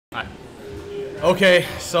Right. Okay,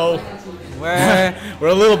 so we're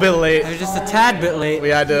a little bit late. We're just a tad bit late. We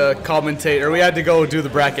had to commentate, or we had to go do the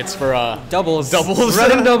brackets for doubles.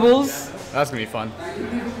 Running doubles. That's gonna be fun.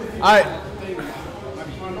 All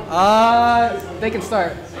right. They can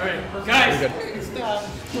start. All right, guys.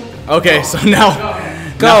 Okay, so now,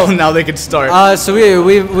 go. Now they can start. So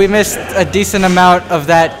we missed a decent amount of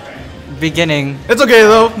that beginning. It's okay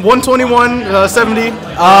though. 121, 70.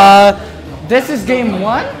 This is game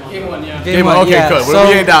one? Game one, yeah. Game one, okay, yeah. good. So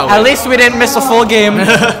we ain't that at late. least we didn't miss a full game.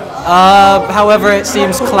 However, it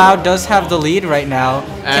seems Cloud does have the lead right now.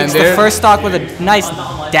 And takes the first stock with a nice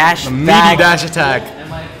dash meaty bag. dash attack.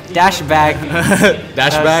 Dash bag.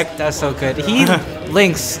 Dash back. That's so good.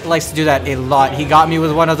 Lynx likes to do that a lot. He got me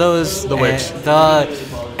with one of those. The which? The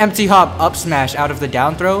empty hop up smash out of the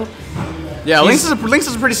down throw. Yeah, Lynx is a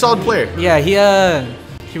pretty solid player. Yeah,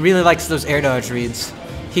 he really likes those air dodge reads.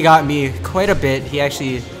 He got me quite a bit. He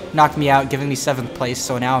actually knocked me out, giving me 7th place,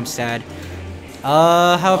 so now I'm sad.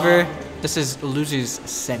 However, this is losers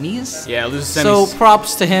semis. Yeah, losers semis. So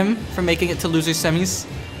props to him for making it to losers semis.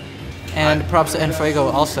 And props to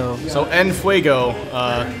Nfuego also. So Nfuego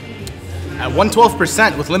at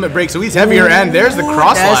 112% with limit break, so he's heavier, and there's the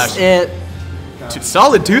cross slash. That's it.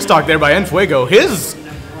 Solid 2-stock there by Nfuego. His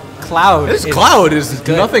Cloud is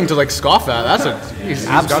good. Nothing to like scoff at. He's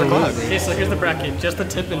got a Cloud. Okay, so here's the bracket. Just the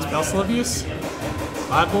tip and spousal abuse.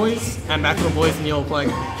 Bad boys and Macro boys and yellow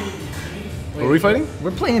playing. What are we fighting?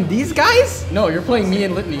 We're playing these guys? No, you're playing me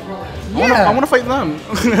and Litany. Yeah. I want to fight them.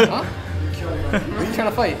 Huh? What are you trying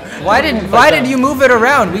to fight? Why did you move it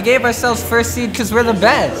around? We gave ourselves first seed because we're the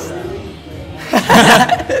best.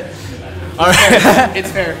 All right.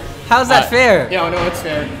 It's fair. How's that fair? Yeah, no, it's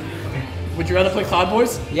fair. Would you rather play Cloud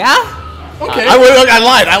Boys? Yeah? Okay. I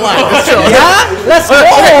lied. Let's chill. Yeah? Let's go.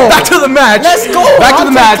 Okay, back to the match. Let's go. Back to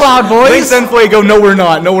the match. Cloud Boys. Lynx and Nfuego. No, we're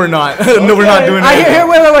not. No, we're not. No, we're not doing that. Here,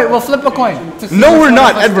 wait. We'll flip a coin. No, we're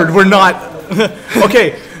not, Edward. We're not.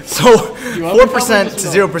 Okay, so 4% to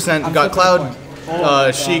 0% got Cloud.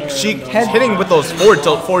 Sheik hitting with those forward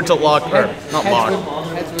tilt lock, or not lock,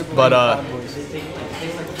 but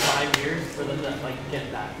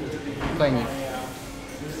Playing you.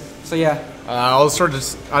 So yeah. I was sort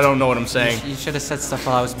of I don't know what I'm saying. You should have said stuff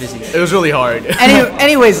while I was busy. It was really hard.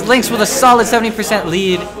 Anyways, Lynx with a solid 70%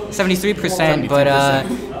 lead, 73%,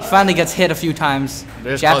 but finally gets hit a few times.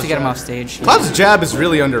 Jab to get him off stage. Cloud's jab is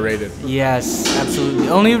really underrated. Yes, absolutely.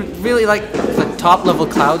 Only really like the top level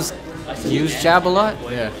Clouds use jab a lot.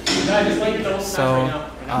 Yeah. So,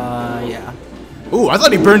 yeah. Ooh, I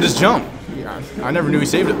thought he burned his jump. Yeah, I never knew he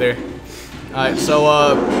saved it there. Alright, so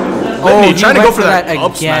Litany trying to go for that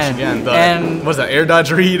up smash again. And what was that, air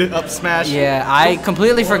dodge read up smash? Yeah, I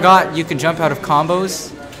completely forgot you can jump out of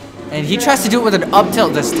combos. And he tries to do it with an up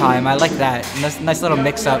tilt this time. I like that. Nice little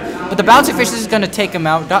mix up. But the bouncy fish is going to take him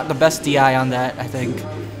out. Got the best DI on that, I think.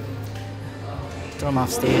 Throw him off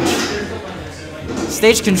stage.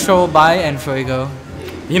 Stage control by Nfuego.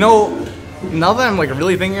 You know, now that I'm like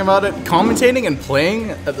really thinking about it, commentating and playing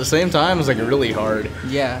at the same time is like really hard.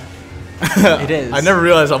 Yeah, it is. I never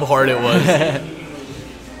realized how hard it was.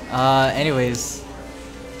 Anyways,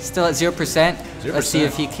 still at 0%. Let's see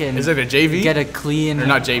if he can. Is it a JV? Get a clean. Or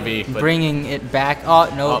not JV, but bringing it back.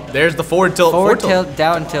 Oh no! Oh, there's the forward tilt. Forward tilt,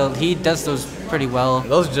 down tilt. He does those pretty well.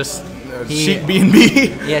 Those just Sheik being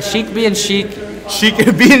me. Yeah, Sheik being Sheik. Sheik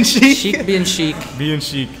being Sheik. Sheik being Sheik. Being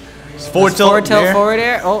Sheik. Forward tilt. Forward tilt. Forward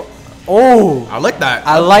air. Oh. I like that.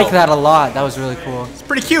 I like that a lot. That was really cool. It's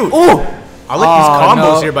pretty cute. Oh. I like these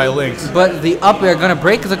combos here by Lynx. But the up air gonna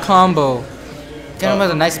break the combo. Get him with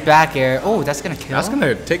a nice back air. Oh, that's gonna kill. That's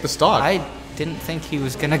gonna take the stock. I didn't think he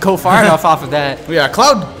was gonna go far enough off of that. Yeah,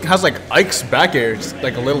 Cloud has like Ike's back air, just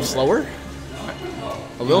like a little slower.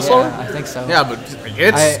 A little slower? I think so. Yeah, but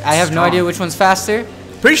it's I have no idea which one's faster.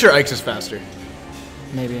 Pretty sure Ike's is faster.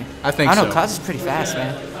 Maybe. I think I don't know, so. Cloud's is pretty fast,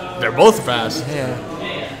 man. They're both fast. Yeah.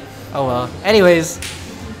 Oh well. Anyways,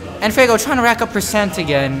 Nfuego trying to rack up percent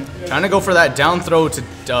again. Trying to go for that down throw to,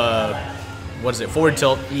 what is it, forward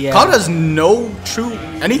tilt. Yeah. Cloud has no true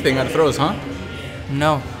anything out of throws, huh?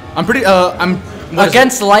 No. I'm pretty,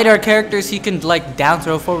 Against lighter characters, he can like down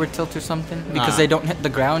throw forward tilt or something because they don't hit the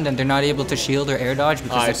ground and they're not able to shield or air dodge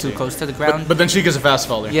because they're too close to the ground. But then Sheik is a fast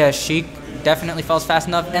faller. Yeah, Sheik definitely falls fast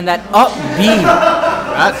enough, and that up B.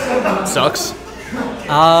 That sucks.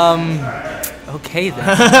 Okay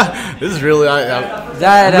then. This is really, I'm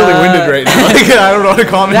that really winded right now. Like, I don't know how to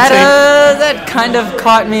commentate. That kind of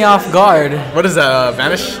caught me off guard. What is that?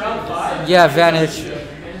 Vanish? Yeah, Vanish.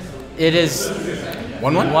 It is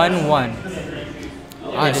 1-1. 1-1.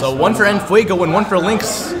 Alright, so 1 for Nfuego and 1 for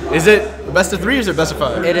Lynx. Is it best of 3 or is it best of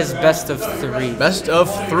 5? It is best of 3. Best of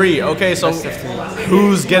 3. Okay, so Best of 3.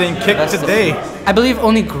 who's getting kicked Best of today? 3. I believe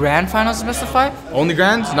only grand finals is best of 5. Only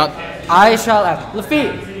grands? Not. I shall ask.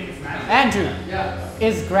 Lafitte, Andrew,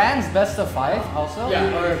 is grands best of 5 also? Yeah.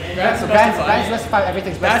 Or Grands so best of 5. grands best of 5.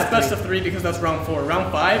 Everything's That's best of 3. best of 3 because that's round 4.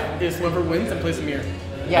 Round 5 is whoever wins and plays a mirror.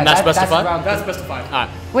 Yeah, And that's best of 5? round That's 3. best of 5. Alright.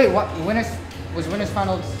 Wait, what? Winners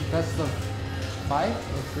finals best of 5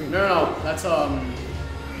 or 3? No. That's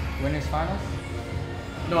Winners finals.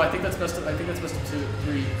 No, I think that's best of 2,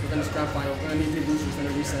 3. Because then it's grand final. And then you do losers and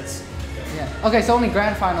it resets. Yeah. Okay, so only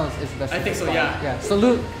grand finals is best. I of think so, 5. yeah. Yeah. So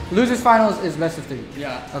losers finals is best of 3.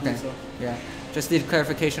 Yeah. I Okay. think so. Yeah. Just need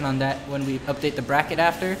clarification on that when we update the bracket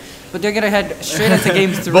after. But they're gonna head straight into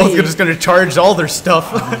game 3. Both are just gonna charge all their stuff.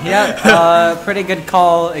 Yeah. Pretty good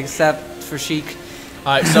call, except for Sheik.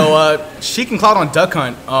 Alright, so Sheik and Cloud on Duck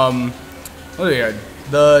Hunt. What are you?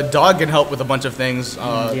 The dog can help with a bunch of things.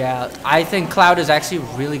 Yeah, I think Cloud is actually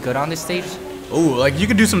really good on this stage. Ooh, like you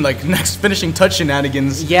could do some like next finishing touch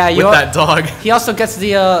shenanigans Yeah, with that dog. He also gets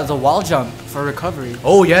the wall jump for recovery.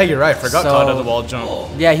 Oh yeah, you're right. Forgot Cloud So- does a wall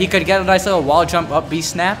jump. Yeah, he could get a nice little wall jump up B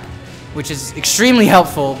snap, which is extremely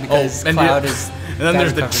helpful because and Cloud the- is. And then bad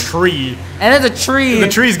there's the recovery. tree. And then the tree. The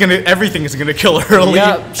tree's gonna. Everything is gonna kill early.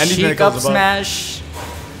 Yep, Anything that Sheik goes up above. smash.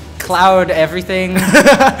 Cloud everything.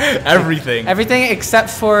 Everything. Everything except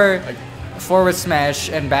for forward smash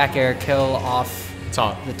and back air kill off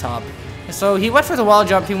Top. the top. So he went for the wall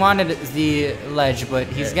jump. He wanted the ledge, but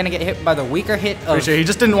he's gonna get hit by the weaker hit of. Pretty sure he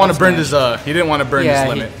just didn't want to burn his. He didn't want to burn his Yeah,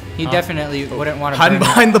 limit. he definitely wouldn't want to Hiding burn it.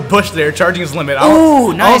 behind the bush there, charging his limit.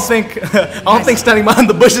 Ooh, nice. I don't think standing behind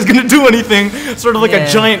the bush is gonna do anything. Sort of like Yeah. a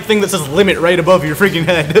giant thing that says limit right above your freaking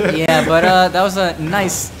head. Yeah, but that was a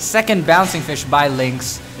nice second bouncing fish by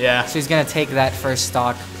Lynx. Yeah. So he's gonna take that first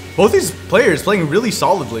stock. Both these players playing really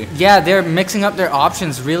solidly. Yeah, they're mixing up their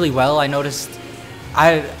options really well. I noticed.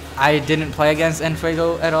 I didn't play against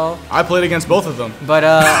Nfuego at all, I played against both of them. but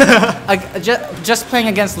just playing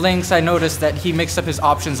against Lynx, I noticed that he mixed up his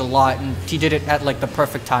options a lot, and he did it at like the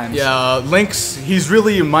perfect times. Yeah, Lynx, he's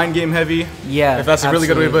really mind game heavy. Yeah, If that's a really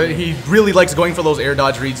good way, but absolutely. he really likes going for those air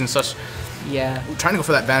dodge reads and such. Yeah. Trying to go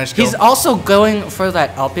for that vanish kill. He's also going for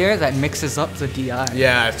that up air that mixes up the DI.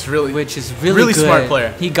 Yeah, it's really. Which is really good. Smart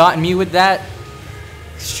player. He got me with that.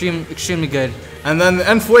 Extremely good. And then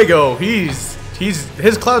Nfuego, his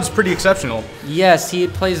Cloud's pretty exceptional. Yes, he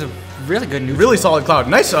plays a really good neutral. Really solid Cloud.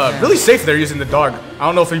 Nice, really safe there using the dog. I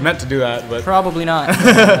don't know if he meant to do that, but. Probably not.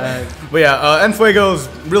 But yeah, Nfuego's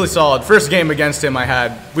really solid. First game against him I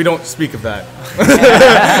had. We don't speak of that.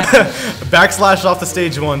 Backslash off the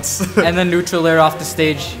stage once. And then neutral air off the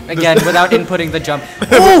stage again without inputting the jump.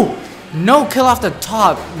 Ooh! No kill off the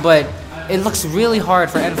top, but it looks really hard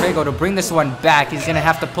for Nfuego to bring this one back. He's gonna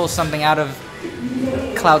have to pull something out of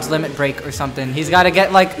Cloud's limit break or something. He's got to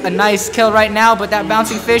get like a nice kill right now, but that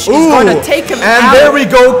bouncing fish is going to take him out. And there we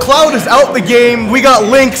go. Cloud is out the game. We got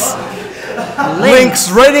Lynx.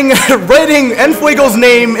 Lynx writing Nfuego's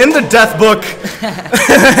name in the death book.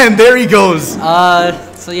 And there he goes.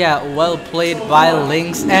 So yeah, well played by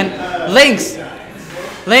Lynx. And Lynx.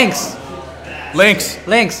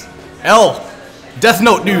 L. Death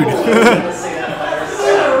Note, dude.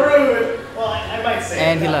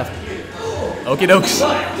 And he left. Okie dokes.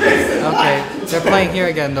 Okay, they're playing here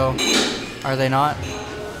again though. Are they not?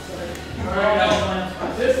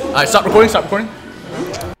 Alright, stop recording.